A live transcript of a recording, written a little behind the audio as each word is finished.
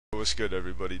What's good,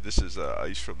 everybody? This is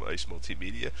Ice from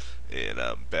ICEmultimedia, and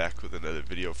I'm back with another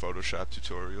video Photoshop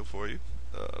tutorial for you.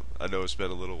 I know it's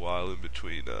been a little while in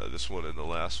between this one and the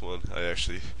last one. I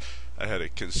had a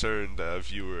concerned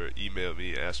viewer email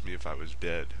me, ask me if I was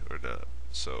dead or not.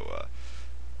 So,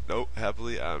 nope,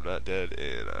 happily I'm not dead,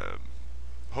 and I'm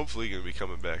hopefully going to be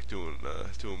coming back doing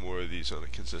more of these on a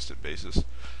consistent basis.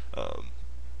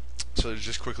 So to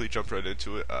just quickly jump right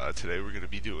into it, today we're going to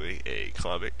be doing a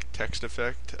comic text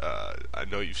effect. I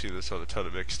know you've seen this on a ton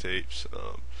of mixtapes.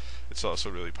 It's also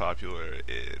really popular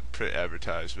in print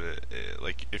advertisement. And,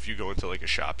 like if you go into like a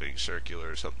shopping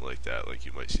circular or something like that, like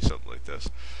you might see something like this.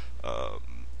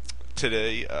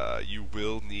 Today you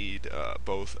will need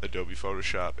both Adobe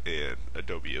Photoshop and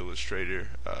Adobe Illustrator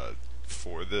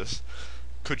for this.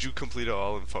 Could you complete it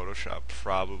all in Photoshop?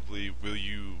 Probably. Will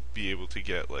you be able to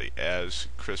get like as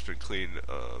crisp and clean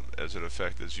as an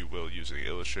effect as you will using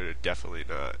Illustrator? Definitely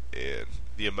not. And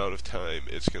the amount of time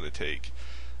it's going to take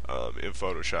in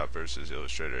Photoshop versus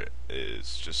Illustrator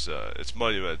is just it's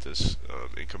monumentous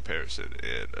in comparison.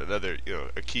 And another,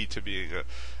 a key to being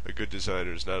a good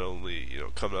designer is not only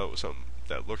coming out with something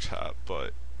that looks hot,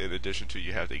 but in addition to,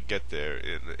 you have to get there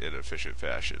in an efficient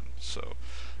fashion. So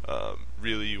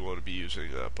really you want to be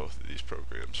using both of these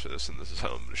programs for this, and this is how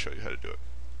I'm going to show you how to do it.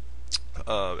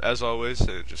 As always,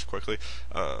 and just quickly,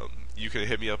 you can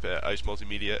hit me up at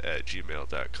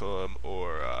icemultimedia@gmail.com,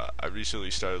 or I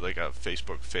recently started like a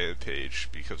Facebook fan page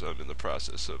because I'm in the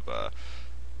process of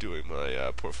doing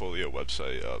my portfolio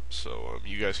website up. So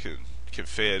you guys can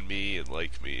fan me and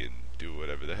like me and do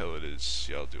whatever the hell it is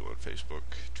y'all do on Facebook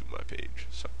to my page.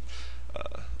 So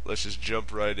let's just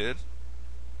jump right in.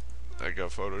 I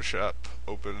got Photoshop,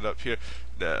 open it up here.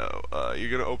 Now, you're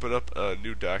going to open up a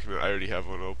new document. I already have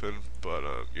one open, but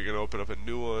you're going to open up a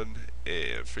new one,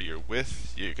 and for your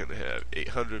width, you're going to have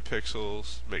 800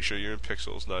 pixels. Make sure you're in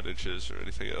pixels, not inches or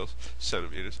anything else,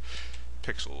 centimeters.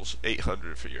 Pixels,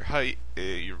 800 for your height,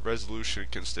 and your resolution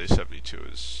can stay 72.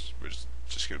 We're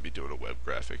just going to be doing a web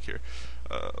graphic here.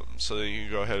 So then you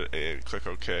can go ahead and click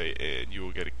OK, and you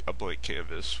will get a blank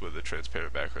canvas with a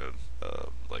transparent background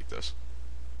like this.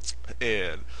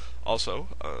 And also,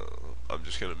 I'm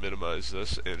just going to minimize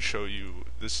this and show you,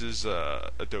 this is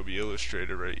Adobe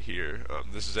Illustrator right here.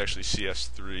 This is actually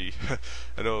CS3.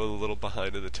 I know I'm a little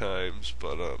behind in the times,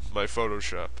 but my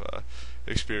Photoshop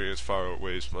experience far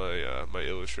outweighs my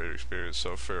Illustrator experience.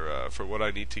 So for what I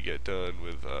need to get done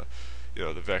with the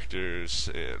vectors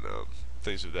and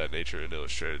things of that nature in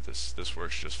Illustrator, this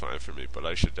works just fine for me. But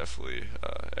I should definitely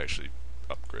actually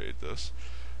upgrade this.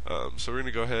 So we're going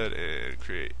to go ahead and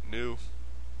create new.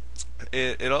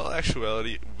 And in all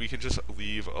actuality, we can just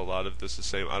leave a lot of this the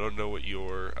same. I don't know what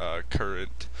your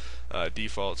current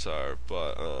defaults are,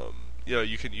 but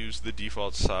you can use the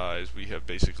default size. We have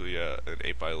basically an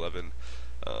 8x11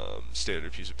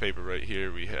 standard piece of paper right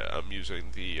here. I'm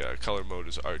using the color mode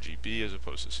as RGB as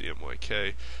opposed to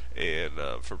CMYK, and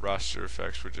for raster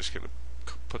effects, we're just going to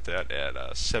put that at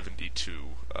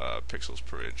 72 pixels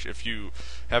per inch. If you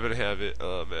happen to have it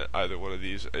at either one of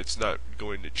these, it's not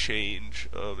going to change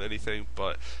anything,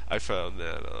 but I found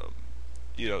that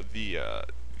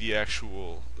the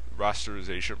actual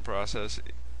rasterization process,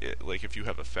 like if you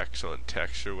have effects on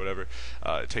text or whatever,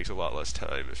 it takes a lot less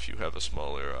time if you have a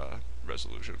smaller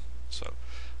resolution. So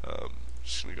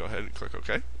just going to go ahead and click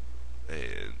OK.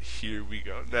 And here we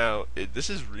go. Now, this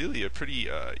is really a pretty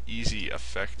easy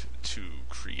effect to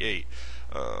create.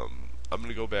 I'm going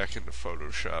to go back into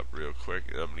Photoshop real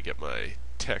quick, and I'm going to get my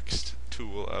text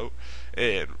tool out.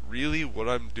 And really what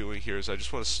I'm doing here is I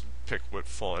just want to pick what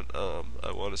font I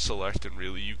want to select, and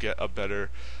really you get a better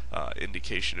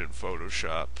indication in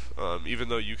Photoshop. Even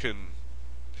though you can...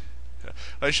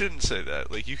 I shouldn't say that.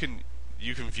 Like, you can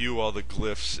view all the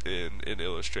glyphs in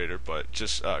Illustrator, but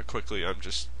just quickly, I'm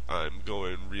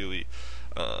going really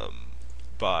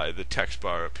by the text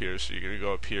bar up here. So you're going to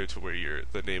go up here to where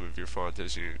the name of your font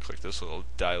is, and you're going to click this little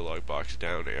dialog box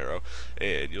down arrow,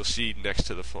 and you'll see next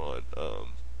to the font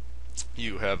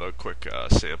you have a quick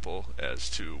sample as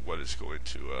to what it's going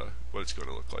to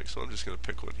look like. So I'm just going to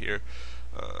pick one here.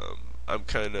 I'm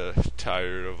kind of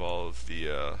tired of all of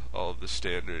the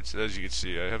standards, and as you can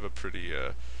see, I have a pretty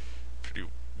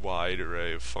wide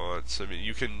array of fonts. I mean,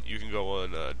 you can go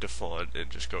on DeFont and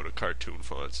just go to cartoon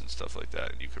fonts and stuff like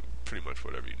that, and you can pretty much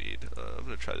whatever you need. I'm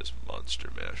going to try this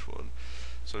Monster Mash one.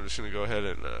 So I'm just going to go ahead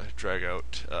and drag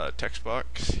out text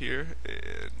box here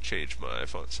and change my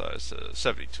font size to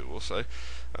 72, we'll say.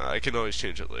 I can always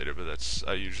change it later, but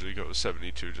I usually go with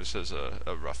 72 just as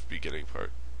a rough beginning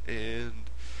part. And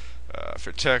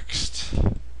for text,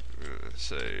 we're going to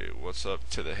say what's up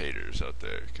to the haters out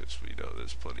there, because we know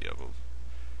there's plenty of them.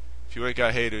 If you ain't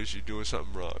got haters, you're doing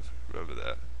something wrong. Remember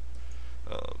that.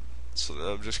 So now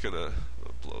I'm just gonna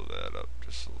blow that up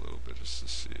just a little bit just to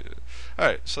see it.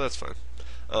 Alright, so that's fine.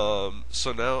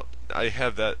 So now I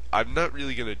have that. I'm not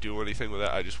really gonna do anything with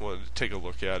that. I just wanted to take a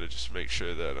look at it just to make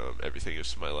sure that everything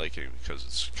is to my liking, because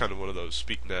it's kind of one of those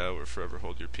speak now or forever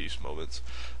hold your peace moments.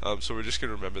 So we're just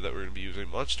gonna remember that we're gonna be using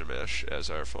Monster Mash as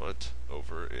our font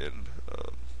over in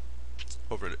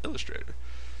Illustrator.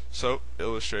 So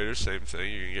Illustrator, same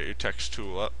thing. You can get your text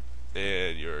tool up,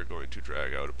 and you're going to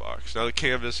drag out a box. Now the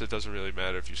canvas, it doesn't really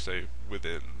matter if you stay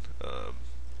within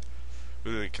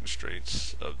the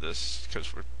constraints of this,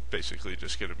 because we're basically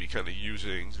just going to be kind of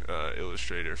using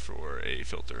Illustrator for a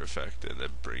filter effect and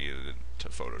then bringing it into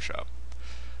Photoshop.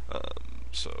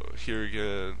 So here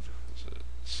again,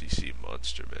 CC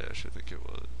Monster Mash, I think it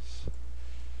was.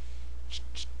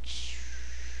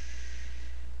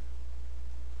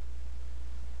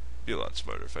 Be a lot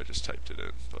smarter if I just typed it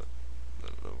in, but I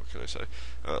don't know, what can I say?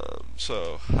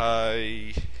 So,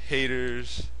 hi,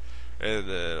 haters, and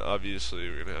then obviously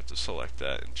we're going to have to select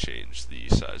that and change the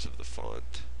size of the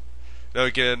font. Now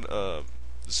again, the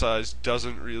size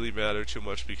doesn't really matter too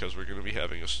much because we're going to be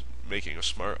making a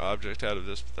smart object out of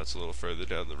this, but that's a little further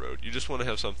down the road. You just want to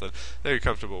have something that you're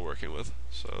comfortable working with.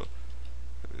 So,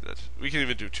 I mean, we can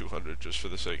even do 200 just for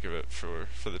the sake of it for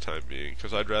the time being,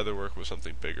 because I'd rather work with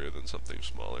something bigger than something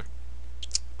smaller.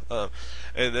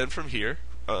 And then from here,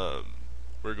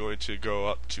 we're going to go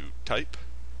up to Type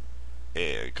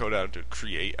and go down to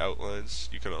Create Outlines.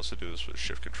 You can also do this with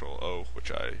Shift-Control-O,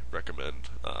 which I recommend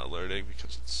learning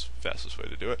because it's the fastest way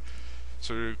to do it.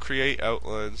 So to create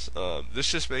outlines,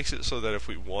 this just makes it so that if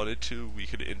we wanted to, we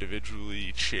could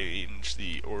individually change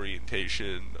the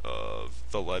orientation of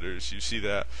the letters. You see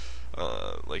that,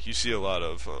 like you see a lot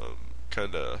of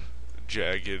kind of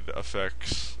jagged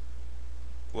effects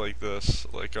like this,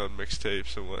 like on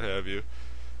mixtapes and what have you.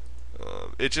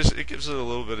 It gives it a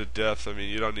little bit of depth. I mean,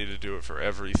 you don't need to do it for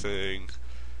everything,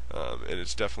 and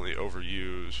it's definitely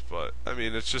overused. But I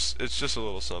mean, it's just a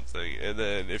little something. And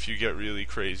then if you get really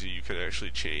crazy, you can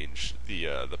actually change the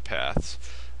paths.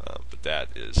 But that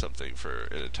is something for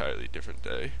an entirely different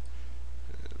day.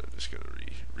 And I'm just gonna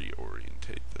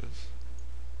reorientate this.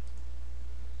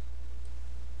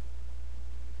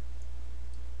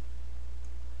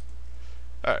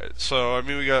 Alright, so I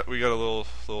mean we got a little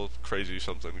crazy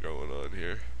something going on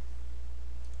here.